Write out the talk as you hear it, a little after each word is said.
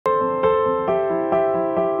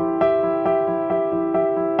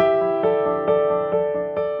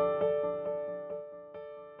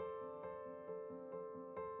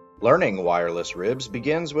Learning wireless ribs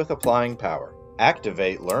begins with applying power.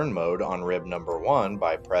 Activate Learn mode on rib number 1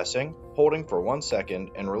 by pressing, holding for 1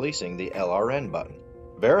 second, and releasing the LRN button.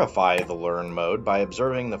 Verify the Learn mode by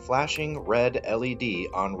observing the flashing red LED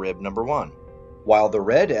on rib number 1. While the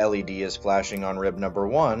red LED is flashing on rib number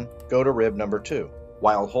 1, go to rib number 2.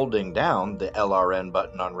 While holding down the LRN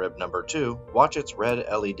button on rib number 2, watch its red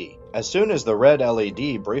LED. As soon as the red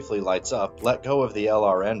LED briefly lights up, let go of the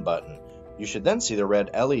LRN button. You should then see the red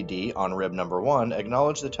LED on rib number 1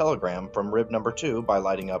 acknowledge the telegram from rib number 2 by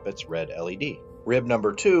lighting up its red LED. Rib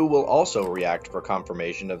number 2 will also react for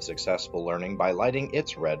confirmation of successful learning by lighting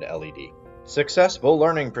its red LED. Successful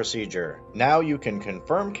learning procedure. Now you can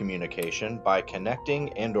confirm communication by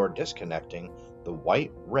connecting and/or disconnecting the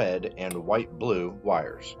white, red, and white, blue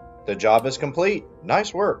wires. The job is complete.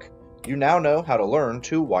 Nice work. You now know how to learn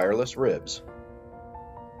 2 wireless ribs.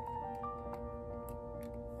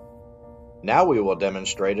 Now we will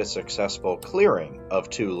demonstrate a successful clearing of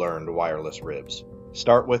 2 learned wireless ribs.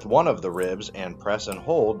 Start with one of the ribs and press and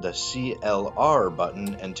hold the CLR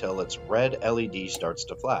button until its red LED starts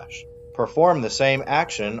to flash. Perform the same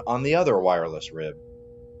action on the other wireless rib.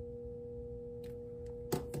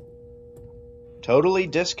 Totally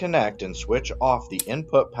disconnect and switch off the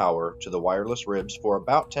input power to the wireless ribs for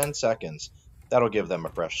about 10 seconds. That'll give them a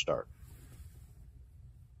fresh start.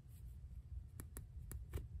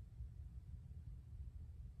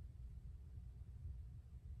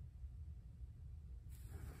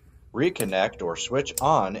 Reconnect or switch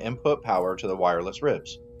on input power to the wireless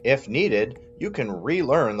ribs. If needed, you can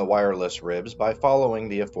relearn the wireless ribs by following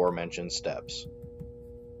the aforementioned steps.